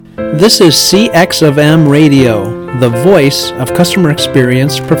This is CX of M Radio, the voice of customer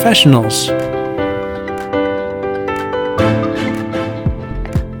experience professionals.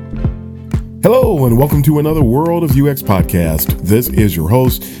 Hello, and welcome to another World of UX podcast. This is your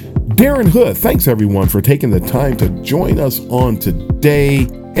host, Darren Hood. Thanks, everyone, for taking the time to join us on today.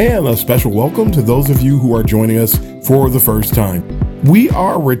 And a special welcome to those of you who are joining us for the first time. We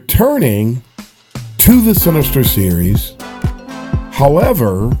are returning to the Sinister series.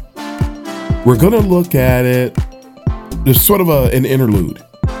 However, we're going to look at it, there's sort of an interlude.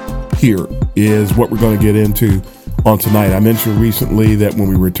 Here is what we're going to get into on tonight. I mentioned recently that when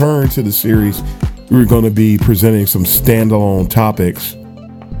we return to the series, we were going to be presenting some standalone topics.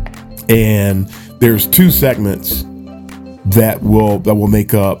 And there's two segments that will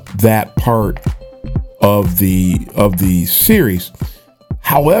make up that part of the series.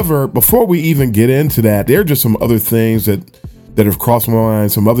 However, before we even get into that, there are just some other things that have crossed my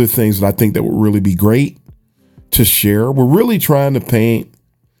mind, some other things that I think that would really be great to share. We're really trying to paint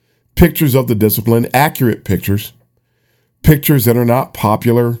pictures of the discipline, accurate pictures that are not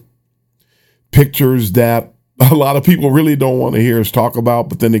popular, pictures that a lot of people really don't want to hear us talk about.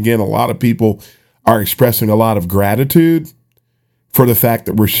 But then again, a lot of people are expressing a lot of gratitude for the fact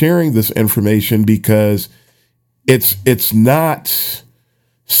that we're sharing this information, because it's not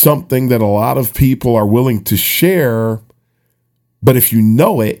something that a lot of people are willing to share. But if you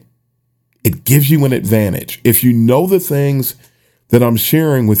know it, it gives you an advantage. If you know the things that I'm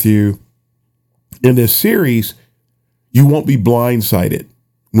sharing with you in this series, you won't be blindsided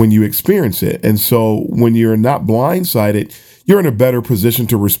when you experience it. And so when you're not blindsided, you're in a better position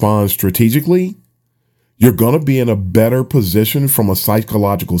to respond strategically. You're going to be in a better position from a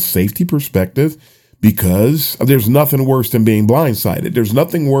psychological safety perspective, because there's nothing worse than being blindsided. There's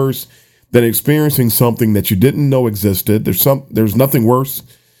nothing worse than experiencing something that you didn't know existed. There's nothing worse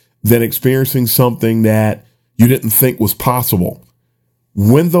than experiencing something that you didn't think was possible.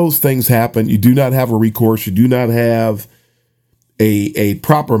 When those things happen, you do not have a recourse. You do not have a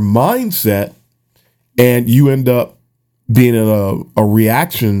proper mindset, and you end up being in a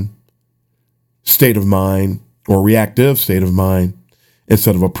reaction state of mind, or reactive state of mind,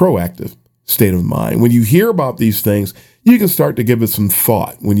 instead of a proactive state of mind. When you hear about these things, you can start to give it some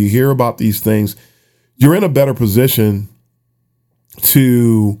thought. When you hear about these things, you're in a better position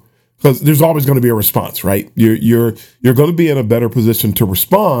because there's always going to be a response, right? You're going to be in a better position to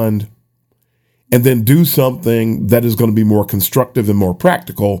respond and then do something that is going to be more constructive and more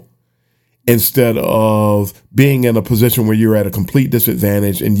practical, instead of being in a position where you're at a complete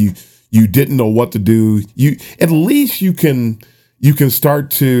disadvantage and you didn't know what to do. At least you can start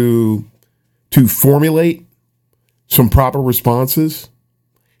to formulate some proper responses.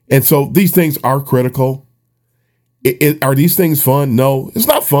 And so these things are critical. Are these things fun? No, it's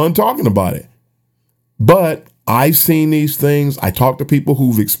not fun talking about it. But I've seen these things. I talk to people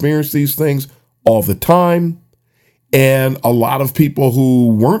who've experienced these things all the time, and a lot of people who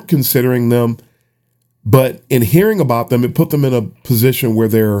weren't considering them, but in hearing about them, it put them in a position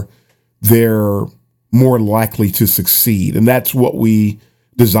where they're more likely to succeed. And that's what we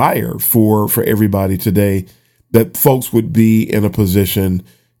desire for everybody today, that folks would be in a position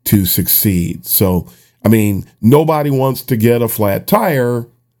to succeed. So, I mean, nobody wants to get a flat tire,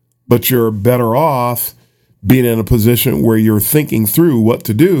 but you're better off being in a position where you're thinking through what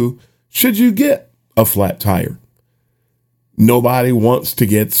to do should you get a flat tire. Nobody wants to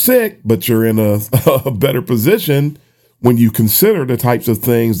get sick, but you're in a better position when you consider the types of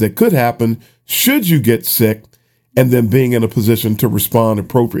things that could happen should you get sick, and then being in a position to respond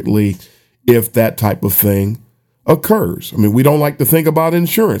appropriately if that type of thing occurs. I mean, we don't like to think about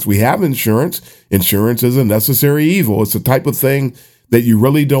insurance. We have insurance. Insurance is a necessary evil. It's the type of thing that you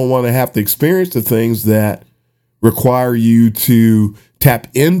really don't want to have to experience, the things that require you to tap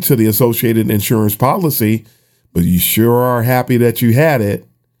into the associated insurance policy, but you sure are happy that you had it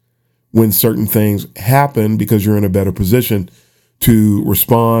when certain things happen, because you're in a better position to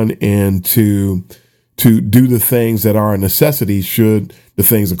respond and to do the things that are a necessity should the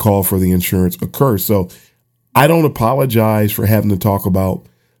things that call for the insurance occur. So I don't apologize for having to talk about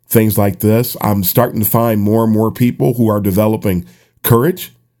things like this. I'm starting to find more and more people who are developing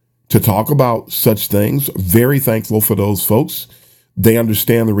courage to talk about such things. Very thankful for those folks. They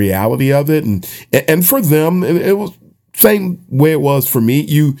understand the reality of it. And for them, it was the same way it was for me.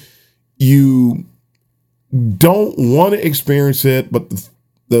 You don't want to experience it, but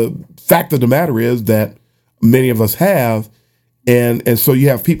the fact of the matter is that many of us have. And so you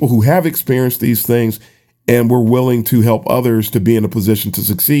have people who have experienced these things, and we're willing to help others to be in a position to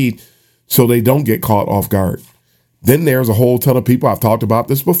succeed so they don't get caught off guard. Then there's a whole ton of people. I've talked about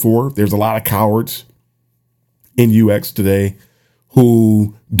this before. There's a lot of cowards in UX today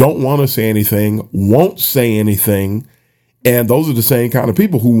who don't want to say anything, won't say anything. And those are the same kind of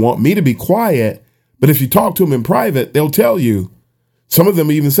people who want me to be quiet. But if you talk to them in private, they'll tell you. Some of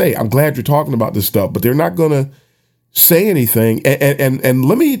them even say, I'm glad you're talking about this stuff, but they're not going to say anything. And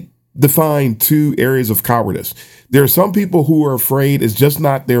let me define two areas of cowardice. There are some people who are afraid it's just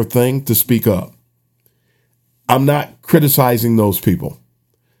not their thing to speak up. I'm not criticizing those people.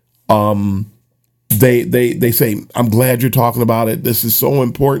 They say, I'm glad you're talking about it. This is so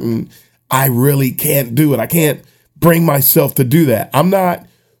important. I really can't do it. I can't bring myself to do that. I'm not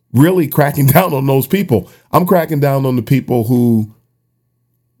really cracking down on those people. I'm cracking down on the people who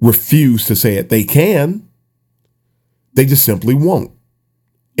refuse to say it. They can. They just simply won't.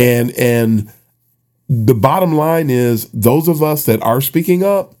 And the bottom line is, those of us that are speaking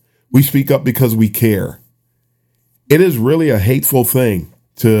up, we speak up because we care. It is really a hateful thing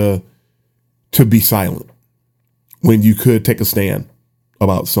to be silent when you could take a stand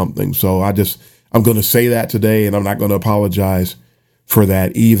about something. So I'm going to say that today, and I'm not going to apologize for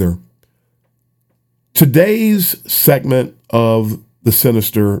that either. Today's segment of the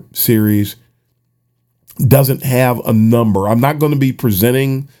Sinister series doesn't have a number. I'm not going to be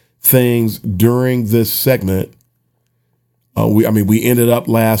presenting things during this segment. We ended up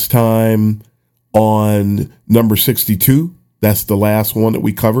last time on number 62. That's the last one that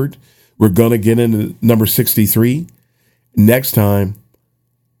we covered. We're going to get into number 63 next time.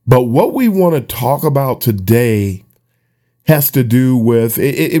 But what we want to talk about today has to do with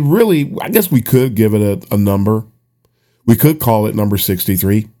it really, I guess we could give it a number. We could call it number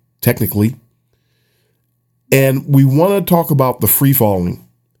 63, technically. And we want to talk about the free falling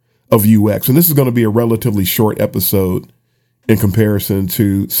of UX. And this is going to be a relatively short episode in comparison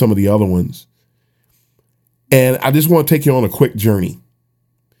to some of the other ones. And I just want to take you on a quick journey.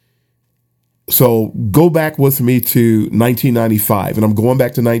 So go back with me to 1995. And I'm going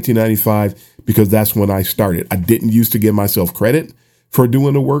back to 1995 because that's when I started. I didn't used to give myself credit for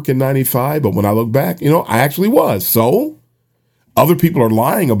doing the work in 95. But when I look back, I actually was. So other people are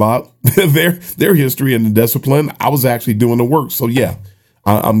lying about their history and the discipline. I was actually doing the work. So yeah,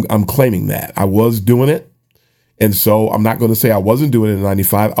 I'm claiming that I was doing it. And so I'm not going to say I wasn't doing it in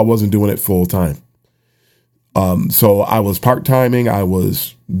 95. I wasn't doing it full time. So I was part-timing. I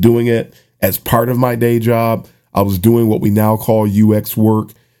was doing it as part of my day job. I was doing what we now call UX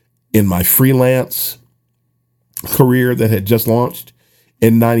work in my freelance career that had just launched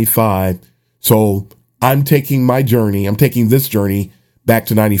in 95. So I'm taking this journey back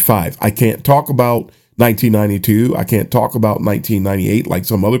to 95. I can't talk about 1992. I can't talk about 1998 like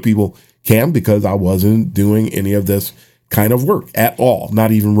some other people can, because I wasn't doing any of this kind of work at all,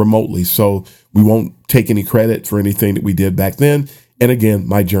 not even remotely. So we won't take any credit for anything that we did back then. And again,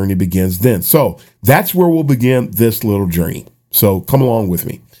 my journey begins then. So that's where we'll begin this little journey. So come along with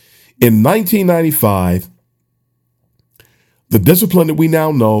me. In 1995, the discipline that we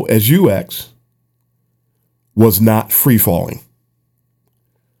now know as UX was not free falling.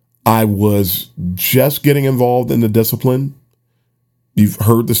 I was just getting involved in the discipline. You've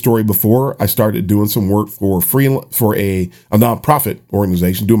heard the story before. I started doing some work for a nonprofit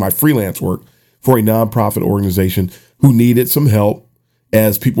organization, doing my freelance work for a nonprofit organization who needed some help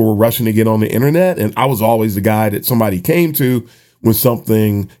as people were rushing to get on the internet. And I was always the guy that somebody came to when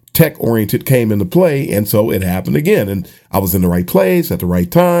something tech oriented came into play. And so it happened again. And I was in the right place at the right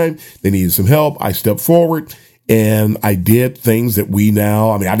time. They needed some help. I stepped forward and I did things that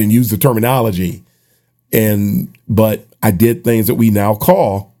I didn't use the terminology, but I did things that we now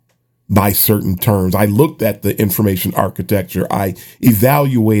call by certain terms. I looked at the information architecture. I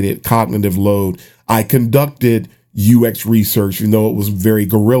evaluated cognitive load. I conducted UX research, it was very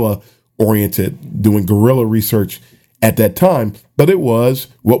guerrilla oriented, doing guerrilla research at that time, but it was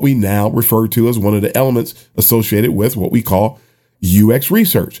what we now refer to as one of the elements associated with what we call UX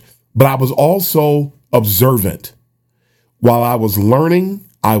research. But I was also observant. While I was learning,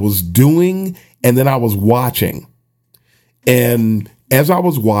 I was doing, and then I was watching. And as I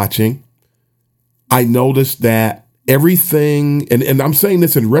was watching, I noticed that everything, and I'm saying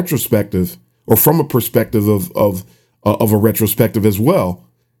this in retrospective, or from a perspective of a retrospective as well.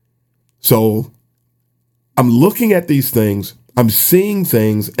 So I'm looking at these things, I'm seeing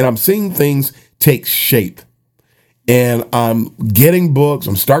things, and I'm seeing things take shape. And I'm getting books,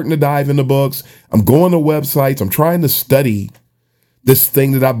 I'm starting to dive into books, I'm going to websites, I'm trying to study this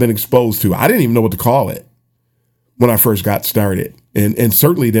thing that I've been exposed to. I didn't even know what to call it when I first got started, and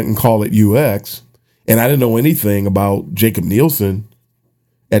certainly didn't call it UX. And I didn't know anything about Jacob Nielsen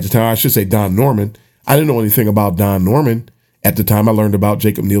at the time. I should say Don Norman. I didn't know anything about Don Norman. At the time, I learned about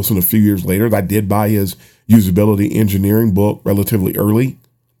Jacob Nielsen a few years later. I did buy his usability engineering book relatively early.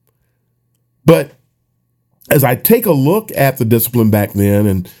 But as I take a look at the discipline back then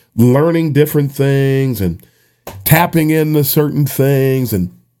and learning different things and tapping into certain things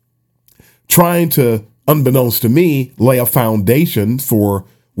and trying to, unbeknownst to me, lay a foundation for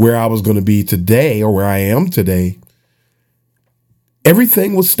where I was going to be today or where I am today,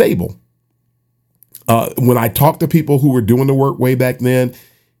 everything was stable. When I talk to people who were doing the work way back then,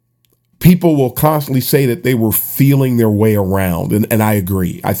 people will constantly say that they were feeling their way around. And I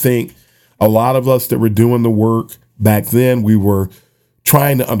agree. I think a lot of us that were doing the work back then, we were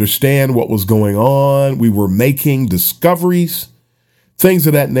trying to understand what was going on. We were making discoveries, things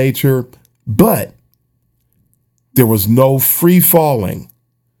of that nature, but there was no free falling.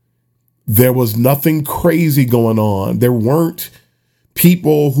 There was nothing crazy going on. There weren't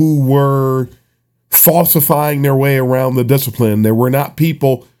people who were falsifying their way around the discipline. There were not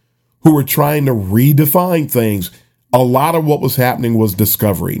people who were trying to redefine things. A lot of what was happening was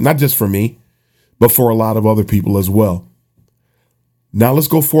discovery, not just for me, but for a lot of other people as well. Now let's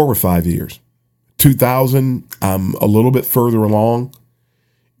go forward 5 years. 2000, I'm a little bit further along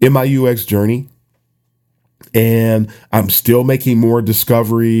in my UX journey, and I'm still making more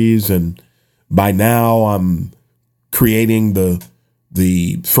discoveries. And by now I'm creating the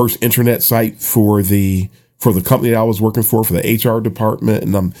first intranet site for the company that I was working for the HR department.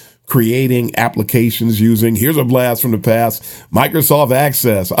 And I'm creating applications using, here's a blast from the past, Microsoft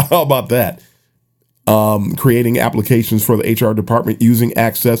Access. How about that? Creating applications for the HR department using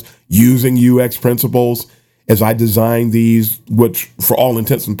Access, using UX principles as I designed these, which for all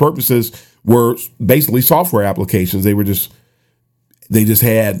intents and purposes were basically software applications. They just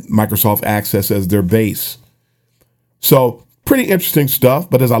had Microsoft Access as their base. So pretty interesting stuff.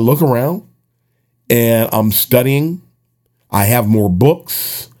 But as I look around and I'm studying, I have more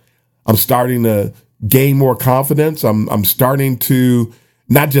books. I'm starting to gain more confidence. I'm starting to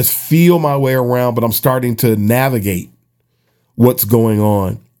not just feel my way around, but I'm starting to navigate what's going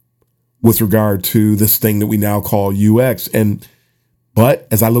on with regard to this thing that we now call UX. But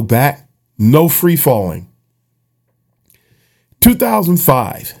as I look back, no free falling.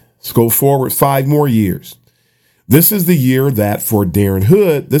 2005, let's go forward 5 more years. This is the year that for Darren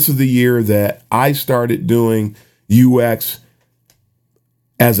Hood, this is the year that I started doing UX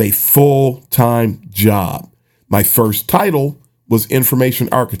as a full-time job. My first title was information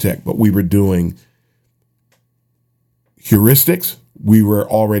architect, but we were doing heuristics. We were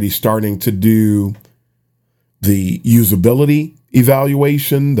already starting to do the usability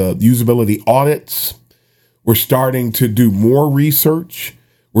evaluation, the usability audits. We're starting to do more research.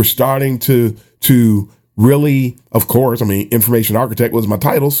 We're starting to really, of course, information architect was my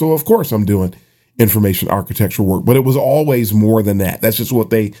title, so of course I'm doing information architecture work, but it was always more than that. That's just what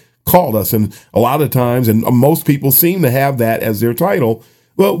they called us. And a lot of times, and most people seem to have that as their title.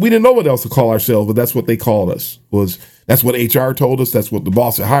 Well, we didn't know what else to call ourselves, but that's what they called us. That's what HR told us. That's what the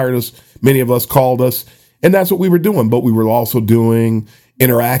boss that hired us, many of us called us. And that's what we were doing. But we were also doing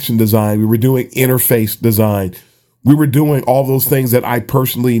interaction design. We were doing interface design. We were doing all those things that I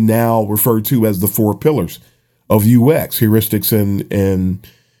personally now refer to as the 4 pillars of UX, heuristics and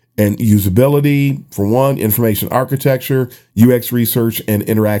usability, for one, information architecture, UX research, and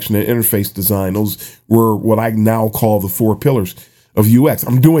interaction and interface design. Those were what I now call the 4 pillars of UX.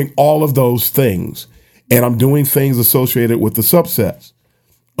 I'm doing all of those things, and I'm doing things associated with the subsets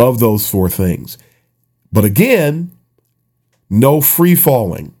of those 4 things. But again, no free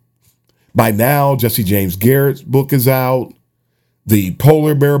falling. By now, Jesse James Garrett's book is out. The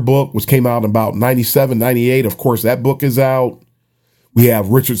Polar Bear book, which came out in about 97, 98, of course, that book is out. We have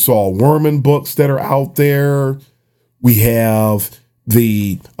Richard Saul Wurman books that are out there. We have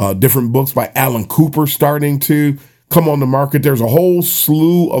the different books by Alan Cooper starting to come on the market. There's a whole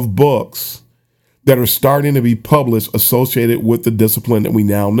slew of books that are starting to be published associated with the discipline that we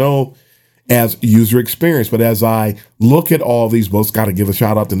now know as user experience. But as I look at all these books, got to give a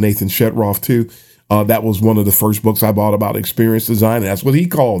shout out to Nathan Shetroff too. That was one of the first books I bought about experience design. And that's what he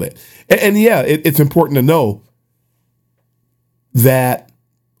called it. And yeah, it's important to know that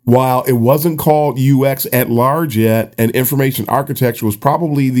while it wasn't called UX at large yet, and information architecture was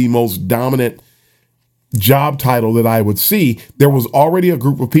probably the most dominant job title that I would see, there was already a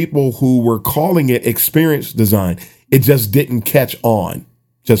group of people who were calling it experience design. It just didn't catch on,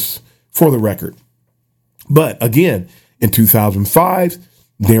 just for the record. But again, in 2005,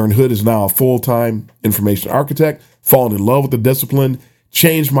 Darren Hood is now a full-time information architect, fallen in love with the discipline,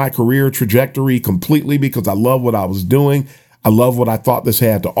 changed my career trajectory completely because I love what I was doing. I love what I thought this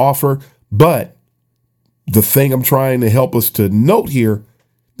had to offer. But the thing I'm trying to help us to note here,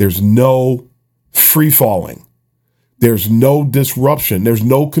 there's no free falling. There's no disruption. There's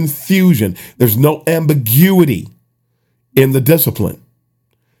no confusion. There's no ambiguity in the discipline.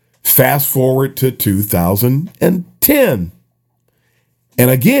 Fast forward to 2010. And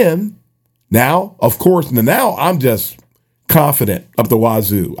again, now, of course, now I'm just confident up the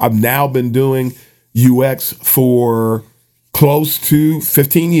wazoo. I've now been doing UX for close to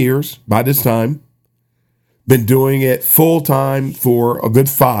 15 years by this time. Been doing it full time for a good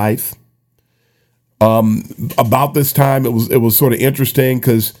 5. About this time, it was sort of interesting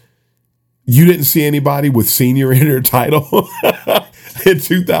because you didn't see anybody with senior in their title in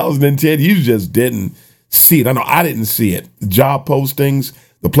 2010. You just didn't see it. I know I didn't see it. Job postings,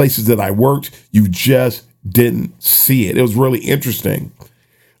 the places that I worked, you just didn't see it. It was really interesting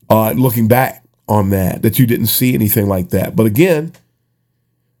looking back on that you didn't see anything like that. But again,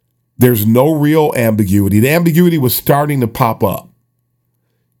 there's no real ambiguity. The ambiguity was starting to pop up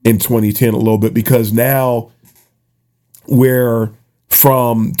in 2010 a little bit because now where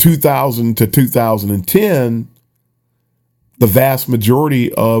from 2000 to 2010, the vast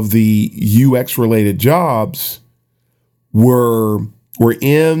majority of the UX related jobs were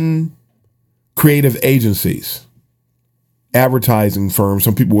in creative agencies, advertising firms.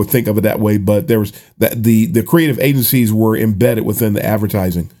 Some people would think of it that way, but there was the creative agencies were embedded within the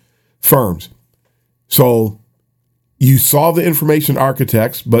advertising firms. So you saw the information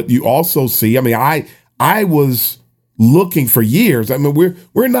architects, but you also see, I was looking for years.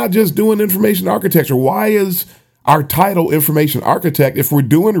 We're not just doing information architecture. Why is our title information architect if we're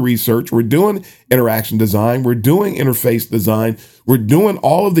doing research, we're doing interaction design, we're doing interface design, we're doing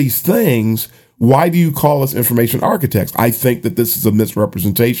all of these things? Why do you call us information architects? I think that this is a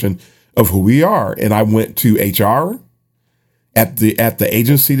misrepresentation of who we are. And I went to HR at the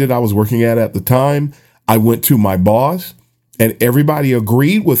agency that I was working at the time. I went to my boss, and everybody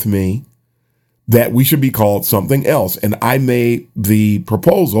agreed with me that we should be called something else. And I made the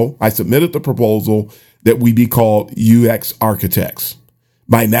proposal. I submitted the proposal that we be called UX architects.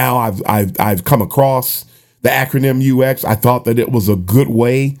 By now, I've come across the acronym UX. I thought that it was a good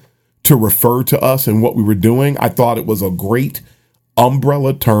way to refer to us and what we were doing. I thought it was a great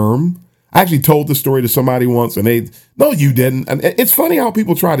umbrella term. I actually told the story to somebody once, and no, you didn't. And it's funny how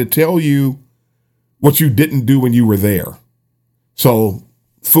people try to tell you what you didn't do when you were there. So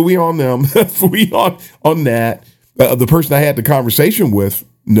phooey on them, phooey on that. The person I had the conversation with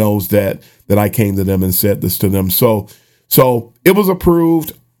knows that I came to them and said this to them. So it was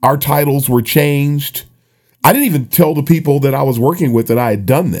approved. Our titles were changed. I didn't even tell the people that I was working with that I had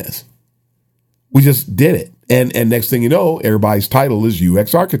done this. We just did it. And next thing you know, everybody's title is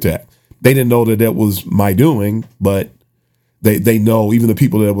UX architect. They didn't know that was my doing, but they know, even the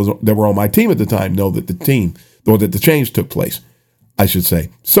people that were on my team at the time know that the change took place, I should say.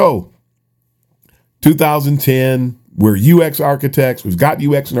 So 2010, we're UX architects. We've got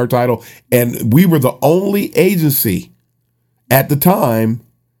UX in our title. And we were the only agency at the time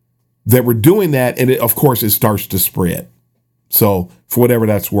that were doing that. And of course, it starts to spread. So for whatever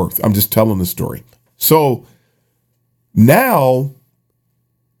that's worth, I'm just telling the story. So now,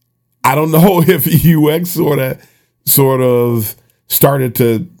 I don't know if UX sort of started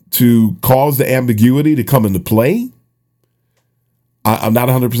to cause the ambiguity to come into play. I'm not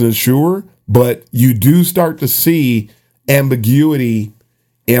 100% sure, but you do start to see ambiguity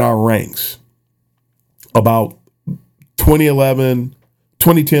in our ranks about 2010,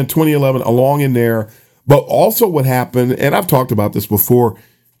 2011, along in there. But also what happened, and I've talked about this before,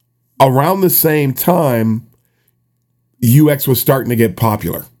 around the same time, UX was starting to get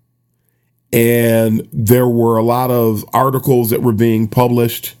popular. And there were a lot of articles that were being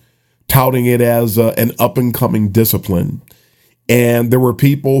published touting it as an up-and-coming discipline. And there were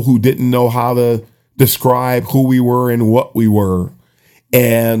people who didn't know how to describe who we were and what we were.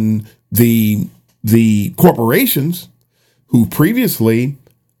 And the corporations who previously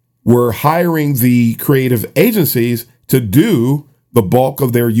were hiring the creative agencies to do the bulk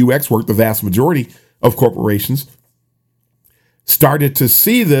of their UX work, the vast majority of corporations, started to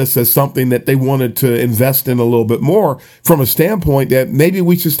see this as something that they wanted to invest in a little bit more, from a standpoint that maybe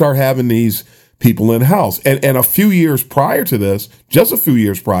we should start having these people in-house. And a few years prior to this, just a few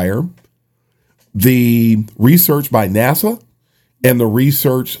years prior, the research by NASA and the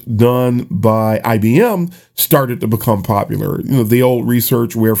research done by IBM started to become popular. You know, the old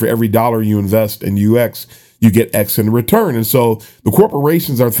research where for every dollar you invest in UX, you get X in return. And so the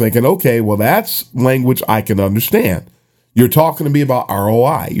corporations are thinking, okay, well, that's language I can understand. You're talking to me about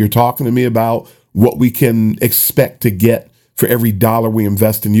ROI. You're talking to me about what we can expect to get for every dollar we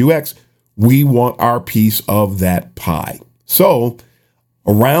invest in UX. We want our piece of that pie. So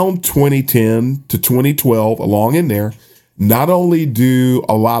around 2010 to 2012, along in there, not only do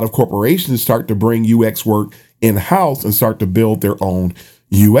a lot of corporations start to bring UX work in-house and start to build their own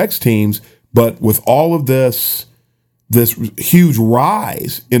UX teams, but with all of this huge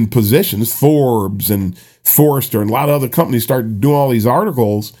rise in positions, Forbes and Forrester and a lot of other companies started doing all these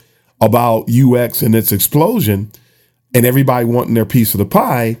articles about UX and its explosion and everybody wanting their piece of the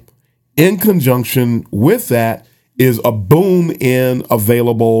pie. In conjunction with that is a boom in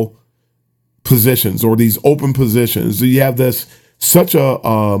available positions or these open positions. So you have such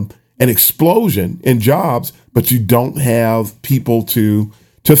an explosion in jobs, but you don't have people to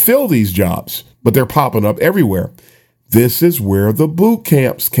fill these jobs, but they're popping up everywhere. This is where the boot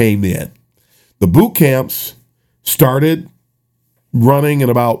camps came in. The boot camps started running in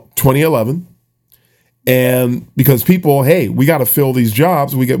about 2011. And because people, hey, we got to fill these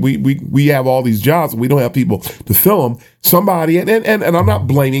jobs. We have all these jobs and we don't have people to fill them. Somebody, and I'm not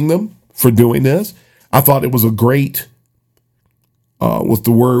blaming them for doing this. I thought it was a great, what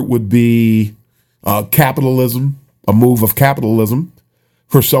the word would be, capitalism, a move of capitalism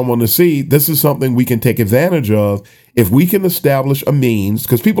for someone to see this is something we can take advantage of if we can establish a means,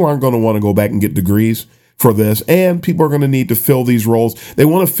 because people aren't going to want to go back and get degrees for this, and people are going to need to fill these roles. They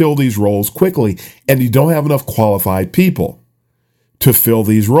want to fill these roles quickly, and you don't have enough qualified people to fill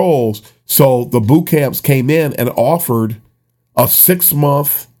these roles. So the boot camps came in and offered a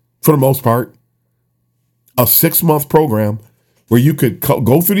 6-month, for the most part, a 6-month program where you could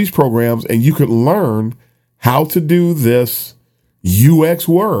go through these programs and you could learn how to do this UX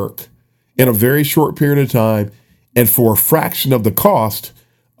work in a very short period of time and for a fraction of the cost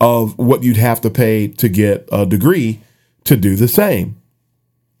of what you'd have to pay to get a degree to do the same.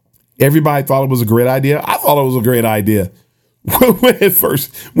 Everybody thought it was a great idea. I thought it was a great idea when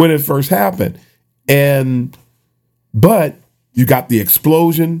it first happened. But you got the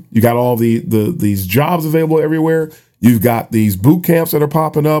explosion. You got all these jobs available everywhere. You've got these boot camps that are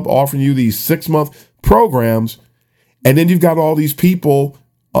popping up, offering you these 6-month programs. And then you've got all these people.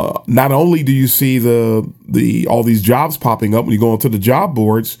 Not only do you see all these jobs popping up when you go onto the job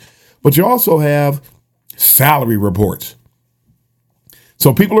boards, but you also have salary reports.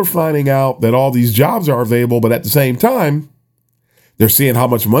 So people are finding out that all these jobs are available, but at the same time, they're seeing how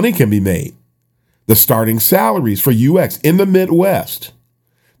much money can be made. The starting salaries for UX in the Midwest,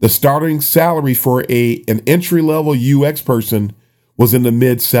 the starting salary for an entry-level UX person was in the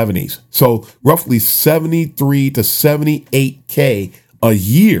mid-70s. So roughly 73 to 78K a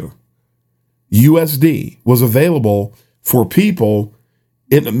year USD was available for people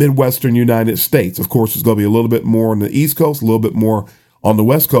in the Midwestern United States. Of course, it's going to be a little bit more on the East Coast, a little bit more on the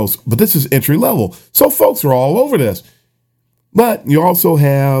West Coast, but this is entry level. So folks are all over this. But you also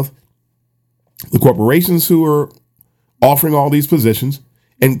have the corporations who are offering all these positions.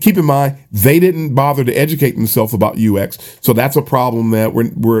 And keep in mind, they didn't bother to educate themselves about UX. So that's a problem that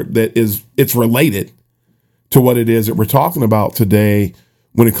it's related to what it is that we're talking about today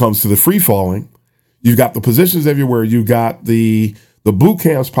when it comes to the free falling. You've got the positions everywhere. You've got the boot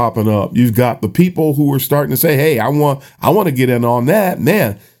camps popping up. You've got the people who are starting to say, hey, I want to get in on that.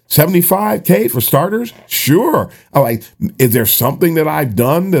 Man, 75K for starters? Sure. Is there something that I've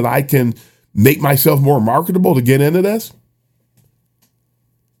done that I can make myself more marketable to get into this?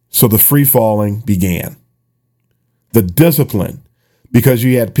 So the free falling began. The discipline, because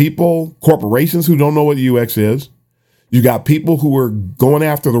you had people, corporations who don't know what UX is. You got people who are going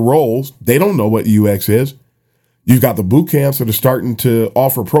after the roles. They don't know what UX is. You've got the boot camps that are starting to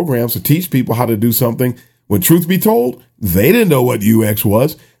offer programs to teach people how to do something. When truth be told, they didn't know what UX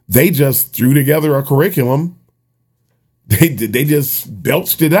was. They just threw together a curriculum. They just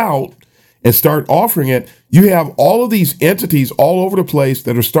belched it out and start offering it. You have all of these entities all over the place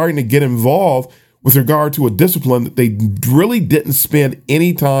that are starting to get involved with regard to a discipline that they really didn't spend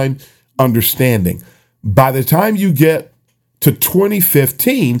any time understanding. By the time you get to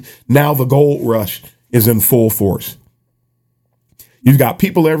 2015, now the gold rush is in full force. You've got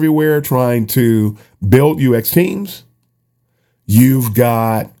people everywhere trying to build UX teams. You've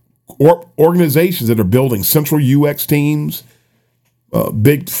got organizations that are building central UX teams.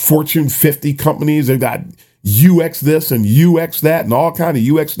 Big Fortune 50 companies, they've got UX this and UX that and all kind of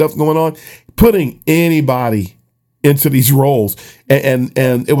UX stuff going on, putting anybody into these roles. And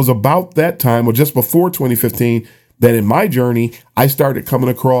it was about that time, or just before 2015, that in my journey, I started coming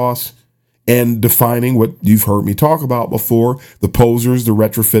across and defining what you've heard me talk about before, the posers, the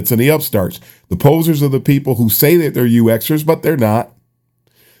retrofits, and the upstarts. The posers are the people who say that they're UXers, but they're not.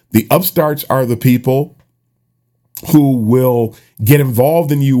 The upstarts are the people who will get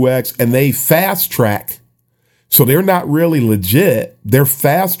involved in UX and they fast track. So they're not really legit. They're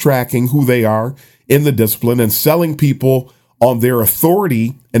fast tracking who they are in the discipline and selling people on their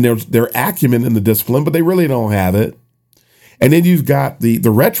authority and their acumen in the discipline, but they really don't have it. And then you've got the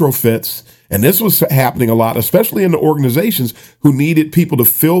retrofits, and this was happening a lot, especially in the organizations who needed people to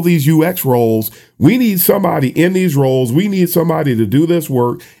fill these UX roles. We need somebody in these roles. We need somebody to do this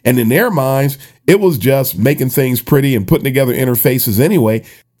work. And in their minds, it was just making things pretty and putting together interfaces anyway.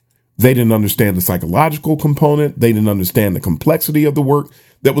 They didn't understand the psychological component. They didn't understand the complexity of the work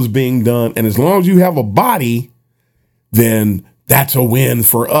that was being done. And as long as you have a body, then that's a win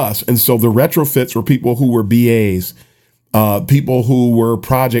for us. And so the retrofits were people who were BAs, people who were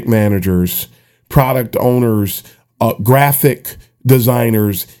project managers, product owners, graphic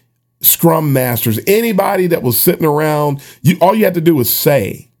designers, scrum masters, anybody that was sitting around. All you had to do was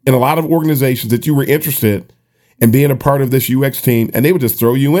say in a lot of organizations that you were interested in being a part of this UX team, and they would just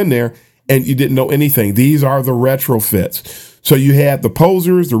throw you in there and you didn't know anything. These are the retrofits. So you had the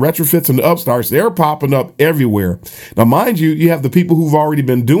posers, the retrofits, and the upstarts. They're popping up everywhere. Now, mind you, you have the people who've already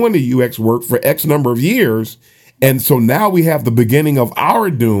been doing the UX work for X number of years. And so now we have the beginning of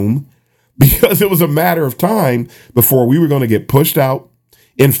our doom because it was a matter of time before we were going to get pushed out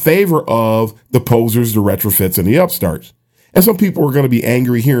in favor of the posers, the retrofits, and the upstarts. And some people are going to be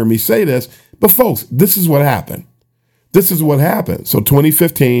angry hearing me say this, but folks, this is what happened. This is what happened. So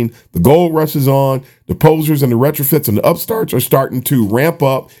 2015, the gold rush is on. The posers and the retrofits and the upstarts are starting to ramp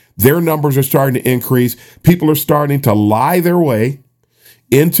up. Their numbers are starting to increase. People are starting to lie their way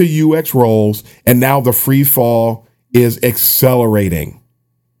into UX roles. And now the free fall is accelerating.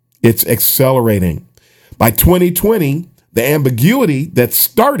 It's accelerating. By 2020, the ambiguity that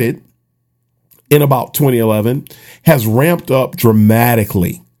started in about 2011 has ramped up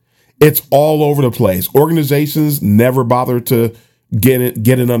dramatically. It's all over the place. Organizations never bothered to get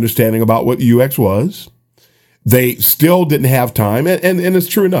an understanding about what UX was. They still didn't have time. And it's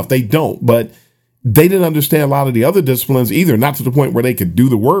true enough, they don't. But they didn't understand a lot of the other disciplines either, not to the point where they could do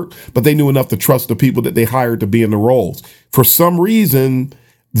the work, but they knew enough to trust the people that they hired to be in the roles. For some reason,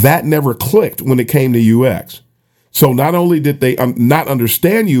 that never clicked when it came to UX. So not only did they not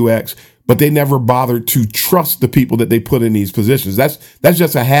understand UX, but they never bothered to trust the people that they put in these positions. That's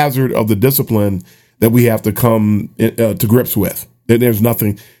just a hazard of the discipline that we have to come to grips with. There's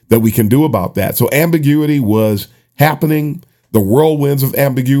nothing that we can do about that. So ambiguity was happening. The whirlwinds of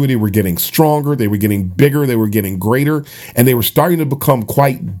ambiguity were getting stronger. They were getting bigger. They were getting greater. And they were starting to become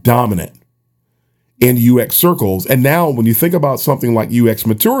quite dominant in UX circles. And now when you think about something like UX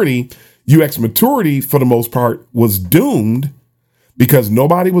maturity, for the most part, was doomed because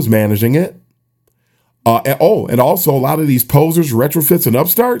nobody was managing it. And also a lot of these posers, retrofits, and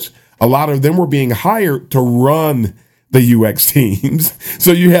upstarts, a lot of them were being hired to run the UX teams.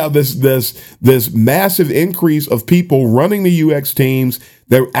 So you have this massive increase of people running the UX teams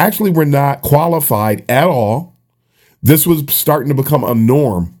that actually were not qualified at all. This was starting to become a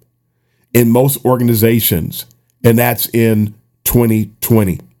norm in most organizations, and that's in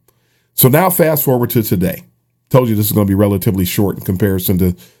 2020. So now fast forward to today. Told you this is going to be relatively short in comparison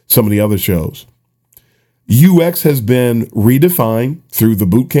to some of the other shows. UX has been redefined through the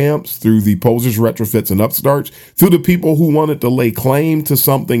boot camps, through the posers, retrofits, and upstarts, through the people who wanted to lay claim to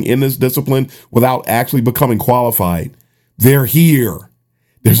something in this discipline without actually becoming qualified. They're here.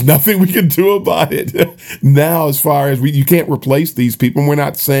 There's nothing we can do about it now. As far as you can't replace these people. And we're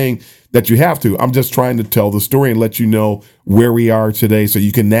not saying that you have to. I'm just trying to tell the story and let you know where we are today so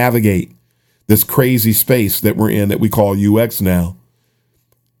you can navigate this crazy space that we're in that we call UX now.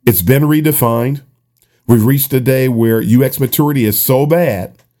 It's been redefined. We've reached a day where UX maturity is so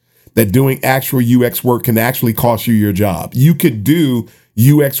bad that doing actual UX work can actually cost you your job. You could do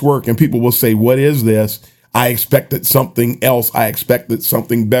UX work and people will say, what is this? I expected something else. I expected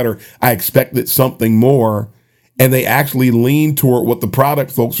something better. I expected something more. And they actually lean toward what the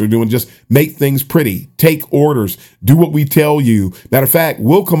product folks are doing. Just make things pretty, take orders, do what we tell you. Matter of fact,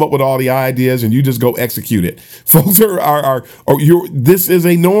 we'll come up with all the ideas and you just go execute it. Folks this is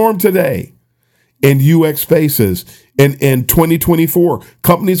a norm today in UX spaces. In 2024,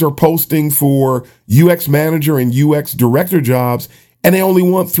 companies are posting for UX manager and UX director jobs, and they only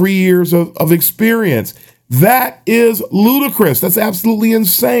want 3 years of experience. That is ludicrous. That's absolutely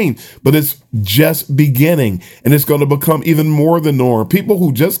insane. But it's just beginning, and it's going to become even more the norm. People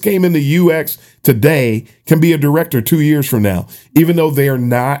who just came into UX today can be a director 2 years from now, even though they are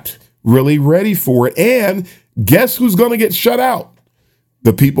not really ready for it. And guess who's going to get shut out?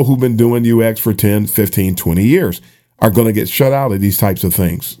 The people who've been doing UX for 10, 15, 20 years are going to get shut out of these types of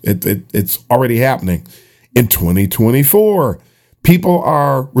things. It's already happening. In 2024, people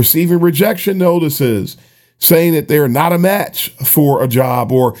are receiving rejection notices saying that they're not a match for a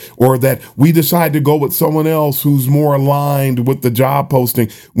job, or that we decide to go with someone else who's more aligned with the job posting.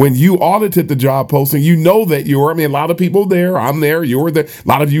 When you audited the job posting, you know that a lot of people there, I'm there, you're there, a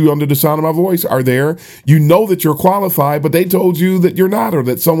lot of you under the sound of my voice are there. You know that you're qualified, but they told you that you're not, or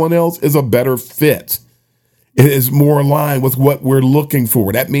that someone else is a better fit. It is more aligned with what we're looking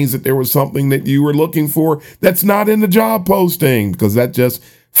for. That means that there was something that you were looking for that's not in the job posting, because that just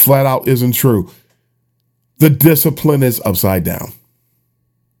flat out isn't true. The discipline is upside down.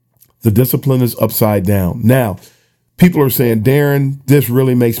 The discipline is upside down. Now, people are saying, Darren, this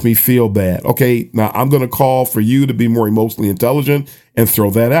really makes me feel bad. Okay, now I'm going to call for you to be more emotionally intelligent and throw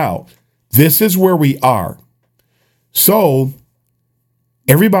that out. This is where we are. So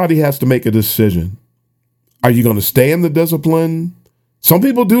everybody has to make a decision. Are you going to stay in the discipline? Some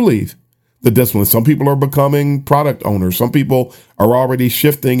people do leave the discipline. Some people are becoming product owners. Some people are already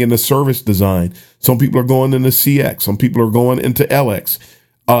shifting into service design. Some people are going into CX. Some people are going into LX.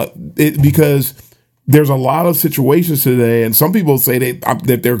 Because there's a lot of situations today, and some people say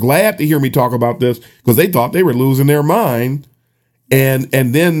that they're glad to hear me talk about this because they thought they were losing their mind. And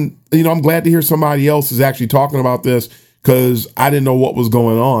then, I'm glad to hear somebody else is actually talking about this, because I didn't know what was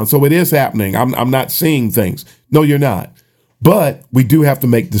going on. So it is happening. I'm not seeing things. No, you're not. But we do have to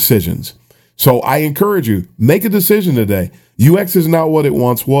make decisions. So I encourage you, make a decision today. UX is not what it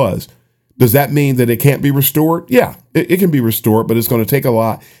once was. Does that mean that it can't be restored? Yeah, it can be restored, but it's going to take a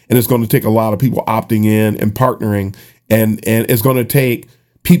lot, and it's going to take a lot of people opting in and partnering, and it's going to take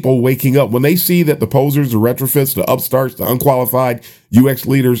people waking up. When they see that the posers, the retrofits, the upstarts, the unqualified UX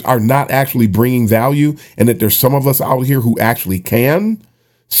leaders are not actually bringing value, and that there's some of us out here who actually can,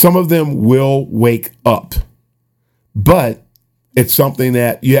 some of them will wake up. But it's something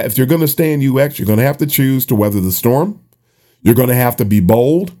that, if you're going to stay in UX, you're going to have to choose to weather the storm. You're going to have to be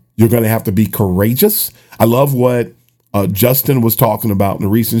bold. You're going to have to be courageous. I love what Justin was talking about in the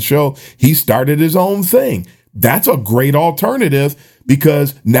recent show. He started his own thing. That's a great alternative,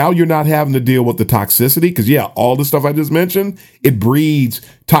 because now you're not having to deal with the toxicity. Because, all the stuff I just mentioned, it breeds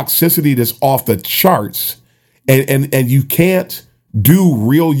toxicity that's off the charts. And you can't do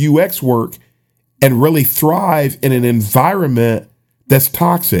real UX work and really thrive in an environment that's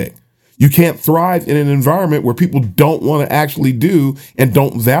toxic. You can't thrive in an environment where people don't want to actually do and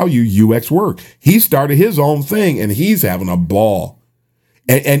don't value UX work. He started his own thing, and he's having a ball.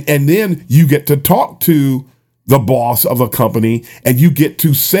 And then you get to talk to the boss of a company, and you get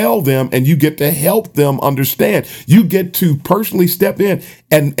to sell them, and you get to help them understand. You get to personally step in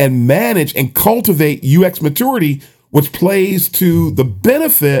and manage and cultivate UX maturity, which plays to the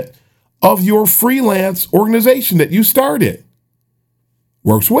benefit of your freelance organization that you started.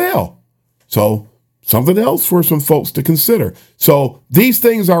 Works well. So something else for some folks to consider. So these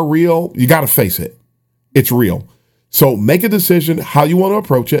things are real. You got to face it. It's real. So make a decision how you want to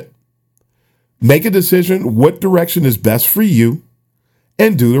approach it. Make a decision what direction is best for you,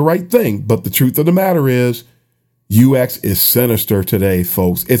 and do the right thing. But the truth of the matter is, UX is sinister today,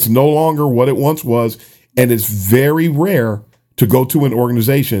 folks. It's no longer what it once was, and it's very rare to go to an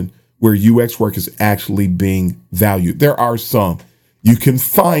organization where UX work is actually being valued. There are some. You can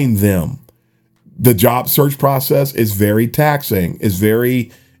find them. The job search process is very taxing. It's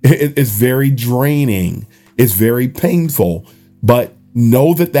very draining. It's very painful. But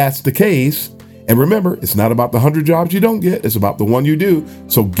know that that's the case. And remember, it's not about the 100 jobs you don't get. It's about the one you do.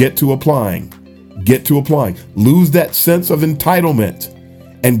 So get to applying. Get to applying. Lose that sense of entitlement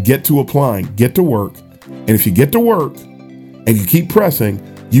and get to applying. Get to work. And if you get to work and you keep pressing,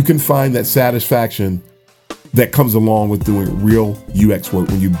 you can find that satisfaction that comes along with doing real UX work,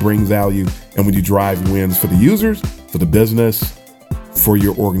 when you bring value and when you drive wins for the users, for the business, for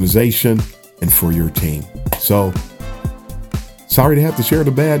your organization, and for your team. So, sorry to have to share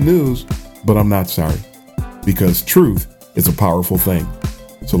the bad news, but I'm not sorry, because truth is a powerful thing.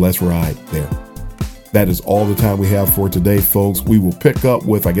 So let's ride there. That is all the time we have for today, folks. We will pick up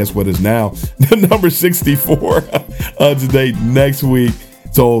with, I guess, what is now number 64 today next week.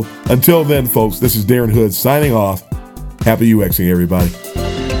 So until then, folks, this is Darren Hood signing off. Happy UXing, everybody.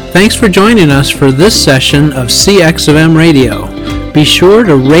 Thanks for joining us for this session of CX of M Radio. Be sure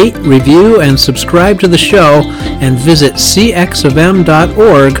to rate, review, and subscribe to the show, and visit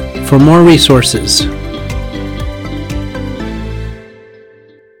cxofm.org for more resources.